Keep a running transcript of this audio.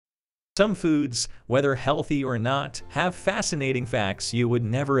Some foods, whether healthy or not, have fascinating facts you would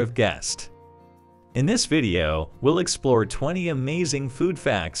never have guessed. In this video, we'll explore 20 amazing food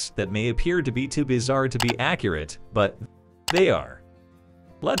facts that may appear to be too bizarre to be accurate, but they are.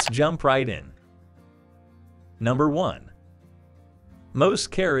 Let's jump right in. Number 1.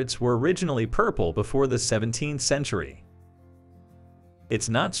 Most carrots were originally purple before the 17th century. It's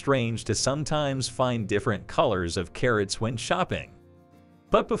not strange to sometimes find different colors of carrots when shopping.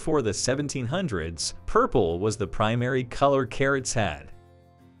 But before the 1700s, purple was the primary color carrots had.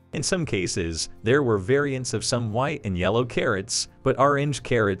 In some cases, there were variants of some white and yellow carrots, but orange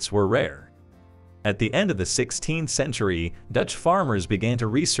carrots were rare. At the end of the 16th century, Dutch farmers began to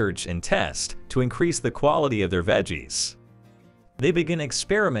research and test to increase the quality of their veggies. They began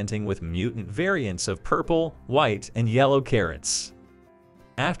experimenting with mutant variants of purple, white, and yellow carrots.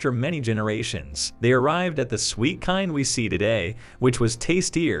 After many generations, they arrived at the sweet kind we see today, which was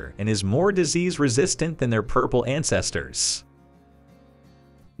tastier and is more disease-resistant than their purple ancestors.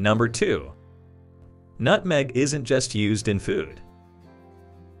 Number 2. Nutmeg isn't just used in food.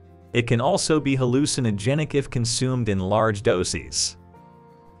 It can also be hallucinogenic if consumed in large doses.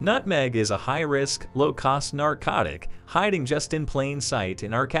 Nutmeg is a high-risk, low-cost narcotic hiding just in plain sight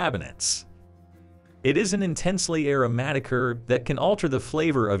in our cabinets. It is an intensely aromatic herb that can alter the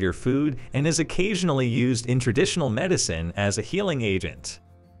flavor of your food and is occasionally used in traditional medicine as a healing agent.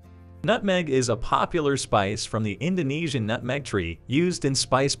 Nutmeg is a popular spice from the Indonesian nutmeg tree used in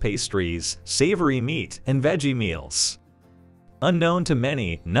spice pastries, savory meat, and veggie meals. Unknown to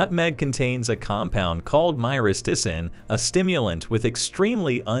many, nutmeg contains a compound called mrbeast, a stimulant with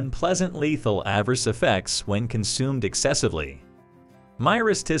extremely unpleasant lethal adverse effects when consumed excessively.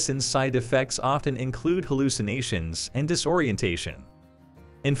 Mrbeast's side effects often include hallucinations and disorientation.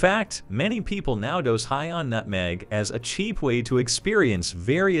 In fact, many people now dose high on nutmeg as a cheap way to experience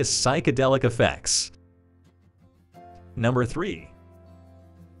various psychedelic effects. Number 3.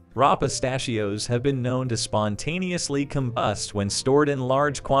 Raw pistachios have been known to spontaneously combust when stored in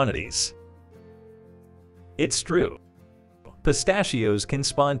large quantities. It's true. Pistachios can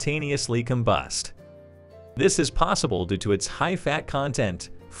spontaneously combust. This is possible due to its high fat content,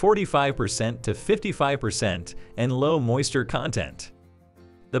 45% to 55%, and low moisture content.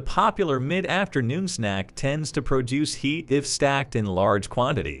 The popular mid-afternoon snack tends to produce heat if stacked in large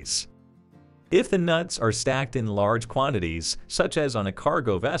quantities. If the nuts are stacked in large quantities, such as on a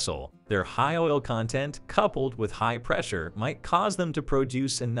cargo vessel, their high oil content coupled with high pressure might cause them to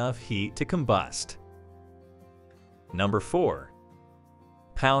produce enough heat to combust. Number 4.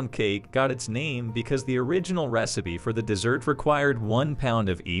 Pound cake got its name because the original recipe for the dessert required 1 pound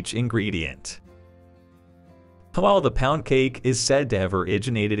of each ingredient. While the pound cake is said to have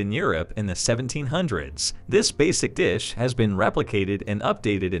originated in Europe in the 1700s, this basic dish has been replicated and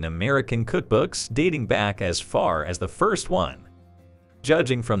updated in American cookbooks dating back as far as the first one.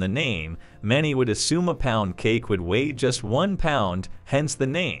 Judging from the name, many would assume a pound cake would weigh just 1 pound, hence the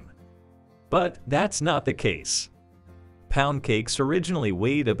name. But that's not the case. Pound cakes originally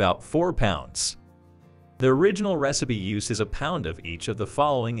weighed about 4 pounds. The original recipe uses a pound of each of the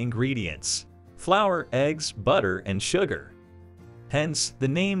following ingredients: flour, eggs, butter, and sugar. Hence, the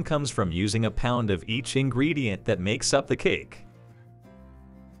name comes from using a pound of each ingredient that makes up the cake.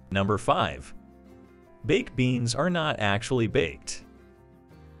 Number 5. Baked beans are not actually baked.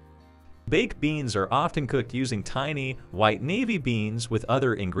 Baked beans are often cooked using tiny, white navy beans with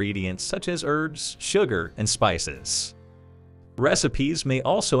other ingredients such as herbs, sugar, and spices. Recipes may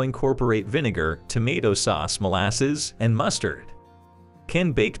also incorporate vinegar, tomato sauce, molasses, and mustard.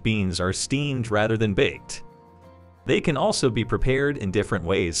 Canned baked beans are steamed rather than baked. They can also be prepared in different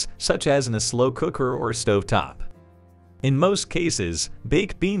ways, such as in a slow cooker or stovetop. In most cases,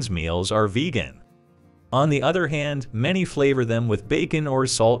 baked beans meals are vegan. On the other hand, many flavor them with bacon or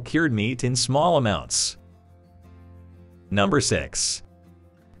salt-cured meat in small amounts. Number 6.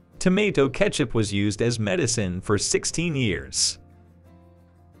 Tomato ketchup was used as medicine for 16 years.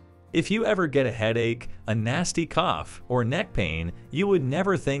 If you ever get a headache, a nasty cough, or neck pain, you would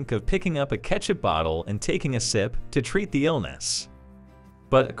never think of picking up a ketchup bottle and taking a sip to treat the illness.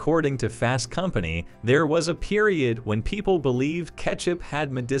 But according to Fast Company, there was a period when people believed ketchup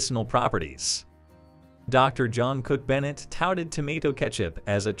had medicinal properties. Dr. John Cook Bennett touted tomato ketchup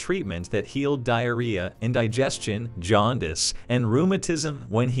as a treatment that healed diarrhea, indigestion, jaundice, and rheumatism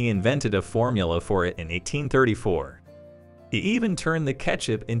when he invented a formula for it in 1834. He even turned the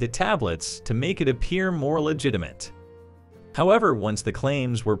ketchup into tablets to make it appear more legitimate. However, once the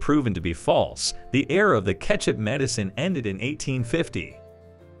claims were proven to be false, the era of the ketchup medicine ended in 1850.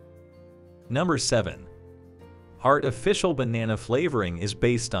 Number 7. artificial banana flavoring is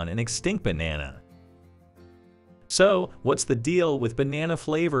based on an extinct banana. So, what's the deal with banana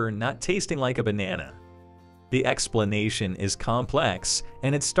flavor not tasting like a banana? The explanation is complex,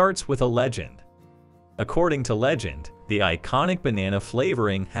 and it starts with a legend. According to legend, the iconic banana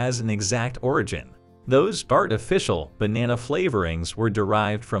flavoring has an exact origin. Those artificial banana flavorings were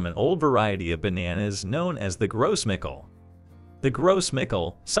derived from an old variety of bananas known as the Grossmickel. The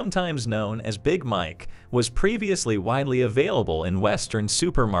Grossmickel, sometimes known as Big Mike, was previously widely available in Western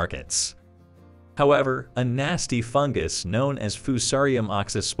supermarkets. However, a nasty fungus known as Fusarium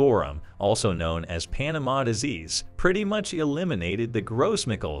oxysporum, also known as Panama disease, pretty much eliminated the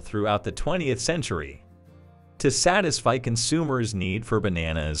Grossmickel throughout the 20th century. To satisfy consumers' need for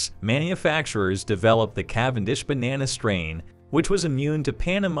bananas, manufacturers developed the Cavendish banana strain, which was immune to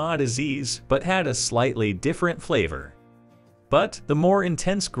Panama disease but had a slightly different flavor. But the more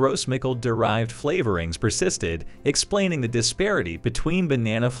intense Grossmickel-derived flavorings persisted, explaining the disparity between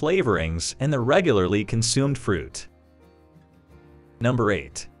banana flavorings and the regularly consumed fruit. Number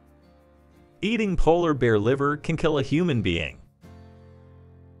 8. Eating polar bear liver can kill a human being.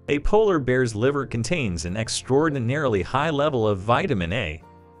 A polar bear's liver contains an extraordinarily high level of vitamin A.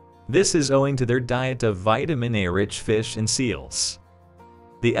 This is owing to their diet of vitamin A-rich fish and seals.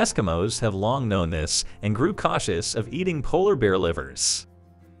 The Eskimos have long known this and grew cautious of eating polar bear livers.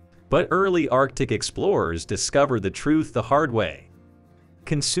 But early Arctic explorers discovered the truth the hard way.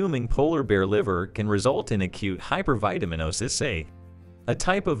 Consuming polar bear liver can result in acute hypervitaminosis A,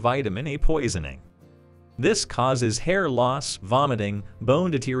 type of vitamin A poisoning. This causes hair loss, vomiting,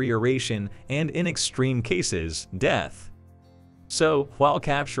 bone deterioration, and in extreme cases, death. So, while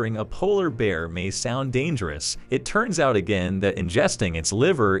capturing a polar bear may sound dangerous, it turns out again that ingesting its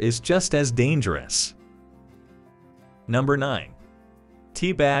liver is just as dangerous. Number 9.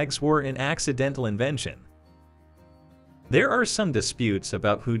 Tea bags were an accidental invention. There are some disputes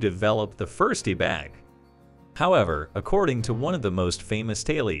about who developed the first tea bag. However, according to one of the most famous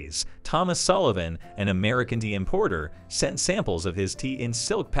tailies, Thomas Sullivan, an American tea importer, sent samples of his tea in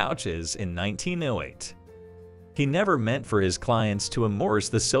silk pouches in 1908. He never meant for his clients to immerse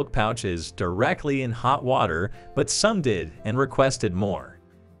the silk pouches directly in hot water, but some did and requested more.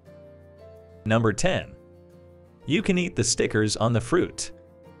 Number 10. You can eat the stickers on the fruit.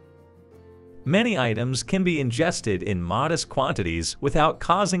 Many items can be ingested in modest quantities without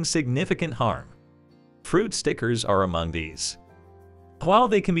causing significant harm. Fruit stickers are among these. While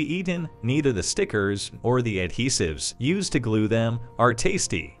they can be eaten, neither the stickers or the adhesives used to glue them are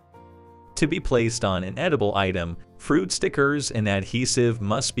tasty. To be placed on an edible item, fruit stickers and adhesive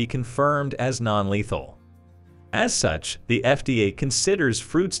must be confirmed as non-lethal. As such, the FDA considers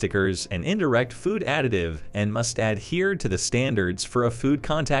fruit stickers an indirect food additive and must adhere to the standards for a food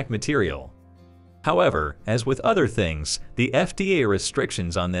contact material. However, as with other things, the FDA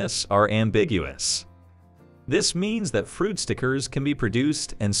restrictions on this are ambiguous. This means that fruit stickers can be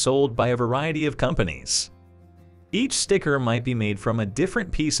produced and sold by a variety of companies. Each sticker might be made from a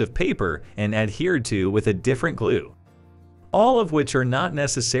different piece of paper and adhered to with a different glue, all of which are not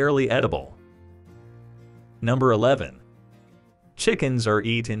necessarily edible. Number 11. Chickens are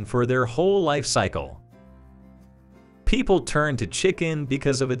eaten for their whole life cycle. People turn to chicken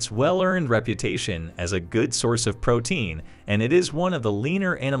because of its well-earned reputation as a good source of protein, and it is one of the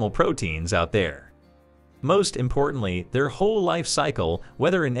leaner animal proteins out there. Most importantly, their whole life cycle,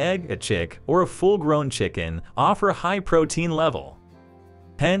 whether an egg, a chick, or a full-grown chicken, offer a high protein level.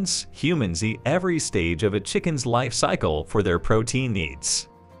 Hence, humans eat every stage of a chicken's life cycle for their protein needs.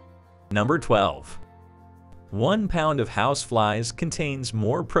 Number 12. 1 pound of houseflies contains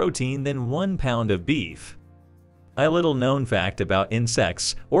more protein than 1 pound of beef. A little known fact about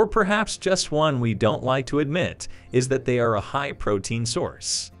insects, or perhaps just one we don't like to admit, is that they are a high protein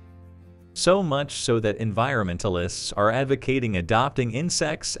source. So much so that environmentalists are advocating adopting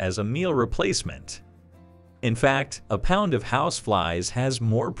insects as a meal replacement. In fact, a pound of houseflies has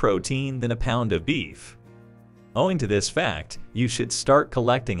more protein than a pound of beef. Owing to this fact, you should start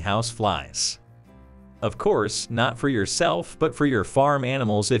collecting houseflies. Of course, not for yourself, but for your farm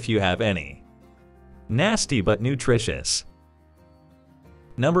animals if you have any. Nasty but nutritious.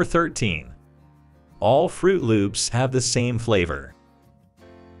 Number 13. All Fruit Loops have the same flavor.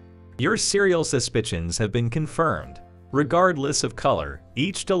 Your cereal suspicions have been confirmed. Regardless of color,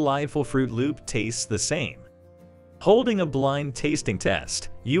 each delightful Fruit Loop tastes the same. Holding a blind tasting test,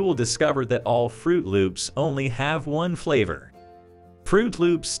 you will discover that all Fruit Loops only have one flavor. Fruit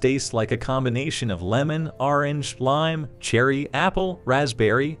Loops taste like a combination of lemon, orange, lime, cherry, apple,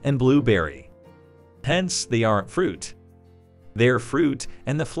 raspberry, and blueberry. Hence, they aren't fruit. Their fruit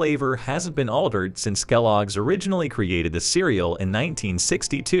and the flavor hasn't been altered since Kellogg's originally created the cereal in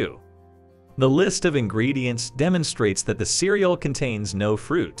 1962. The list of ingredients demonstrates that the cereal contains no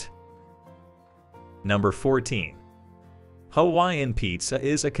fruit. Number 14. Hawaiian pizza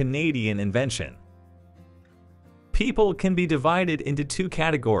is a Canadian invention. People can be divided into two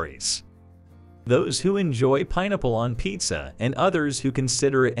categories: those who enjoy pineapple on pizza and others who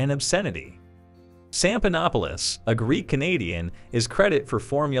consider it an obscenity. Sampanopoulos, a Greek Canadian, is credited for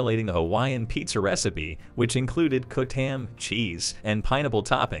formulating the Hawaiian pizza recipe, which included cooked ham, cheese, and pineapple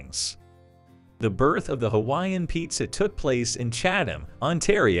toppings. The birth of the Hawaiian pizza took place in Chatham,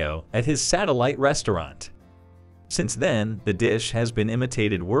 Ontario, at his satellite restaurant. Since then, the dish has been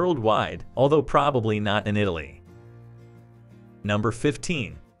imitated worldwide, although probably not in Italy. Number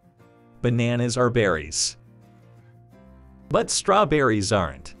 15. Bananas are berries. But strawberries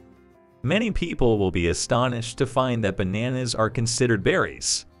aren't. Many people will be astonished to find that bananas are considered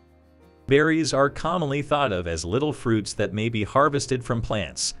berries. Berries are commonly thought of as little fruits that may be harvested from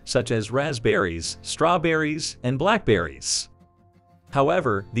plants, such as raspberries, strawberries, and blackberries.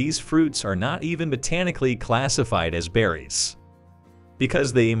 However, these fruits are not even botanically classified as berries.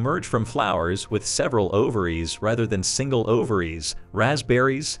 Because they emerge from flowers with several ovaries rather than single ovaries,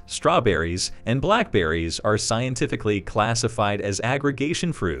 raspberries, strawberries, and blackberries are scientifically classified as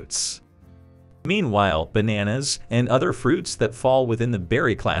aggregation fruits. Meanwhile, bananas and other fruits that fall within the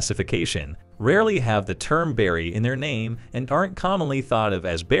berry classification rarely have the term berry in their name and aren't commonly thought of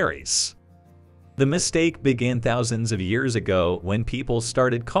as berries. The mistake began thousands of years ago when people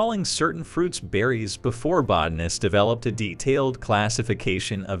started calling certain fruits berries before botanists developed a detailed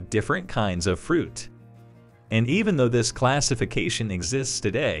classification of different kinds of fruit. And even though this classification exists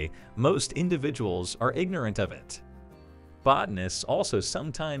today, most individuals are ignorant of it. Botanists also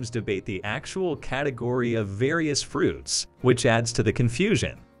sometimes debate the actual category of various fruits, which adds to the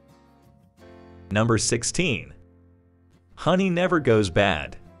confusion. Number 16. Honey never goes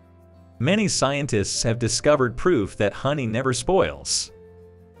bad. Many scientists have discovered proof that honey never spoils.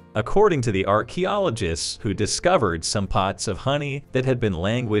 According to the archaeologists who discovered some pots of honey that had been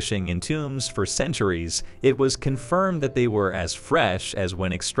languishing in tombs for centuries, it was confirmed that they were as fresh as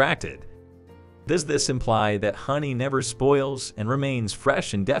when extracted. Does this imply that honey never spoils and remains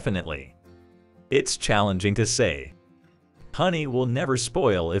fresh indefinitely? It's challenging to say. Honey will never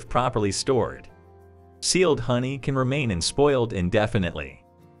spoil if properly stored. Sealed honey can remain unspoiled indefinitely.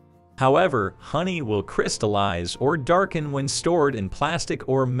 However, honey will crystallize or darken when stored in plastic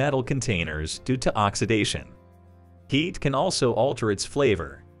or metal containers due to oxidation. Heat can also alter its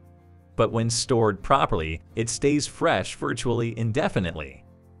flavor. But when stored properly, it stays fresh virtually indefinitely.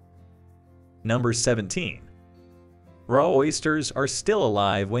 Number 17. Raw oysters are still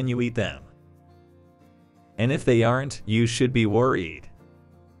alive when you eat them. And if they aren't, you should be worried.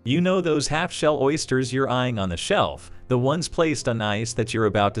 You know those half-shell oysters you're eyeing on the shelf, the ones placed on ice that you're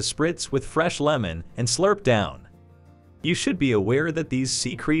about to spritz with fresh lemon and slurp down. You should be aware that these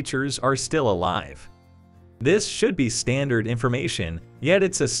sea creatures are still alive. This should be standard information, yet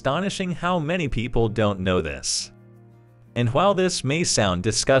it's astonishing how many people don't know this. And while this may sound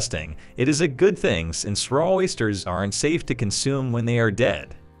disgusting, it is a good thing since raw oysters aren't safe to consume when they are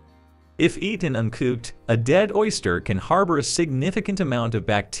dead. If eaten uncooked, a dead oyster can harbor a significant amount of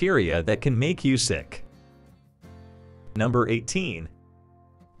bacteria that can make you sick. Number 18.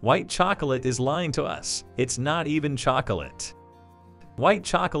 White chocolate is lying to us. It's not even chocolate. White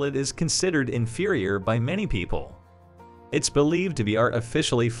chocolate is considered inferior by many people. It's believed to be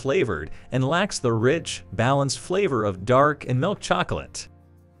artificially flavored and lacks the rich, balanced flavor of dark and milk chocolate.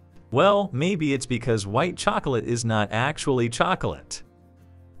 Well, maybe it's because white chocolate is not actually chocolate.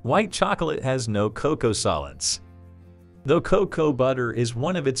 White chocolate has no cocoa solids. Though cocoa butter is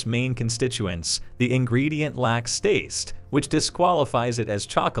one of its main constituents, the ingredient lacks taste, which disqualifies it as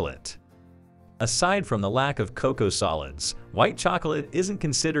chocolate. Aside from the lack of cocoa solids, white chocolate isn't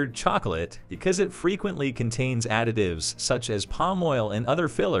considered chocolate because it frequently contains additives such as palm oil and other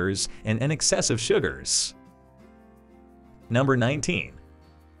fillers and excessive sugars. Number 19.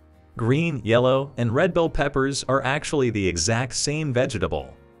 Green, yellow, and red bell peppers are actually the exact same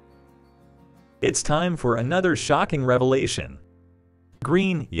vegetable. It's time for another shocking revelation.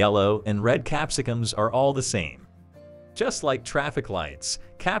 Green, yellow, and red capsicums are all the same. Just like traffic lights,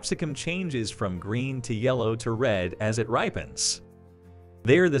 capsicum changes from green to yellow to red as it ripens.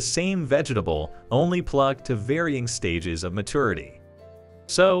 They're the same vegetable, only plucked to varying stages of maturity.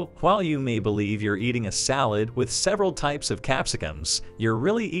 So, while you may believe you're eating a salad with several types of capsicums, you're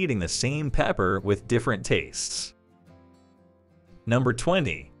really eating the same pepper with different tastes. Number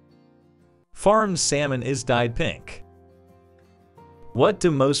 20. Farmed salmon is dyed pink. What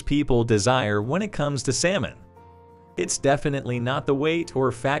do most people desire when it comes to salmon? It's definitely not the weight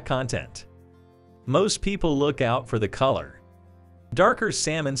or fat content. Most people look out for the color. Darker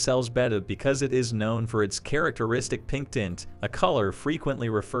salmon sells better because it is known for its characteristic pink tint, a color frequently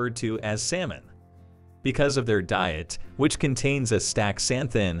referred to as salmon. Because of their diet, which contains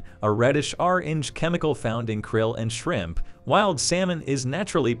astaxanthin, a reddish-orange chemical found in krill and shrimp, wild salmon is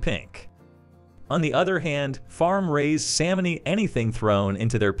naturally pink. On the other hand, farm-raised salmon eat anything thrown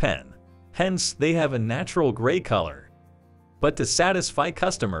into their pen. Hence, they have a natural gray color. But to satisfy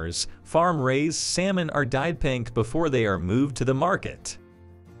customers, farm-raised salmon are dyed pink before they are moved to the market.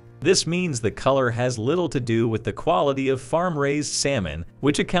 This means the color has little to do with the quality of farm-raised salmon,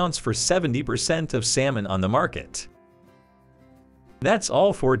 which accounts for 70% of salmon on the market. That's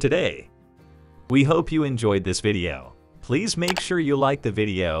all for today. We hope you enjoyed this video. Please make sure you like the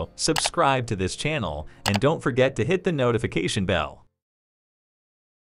video, subscribe to this channel, and don't forget to hit the notification bell.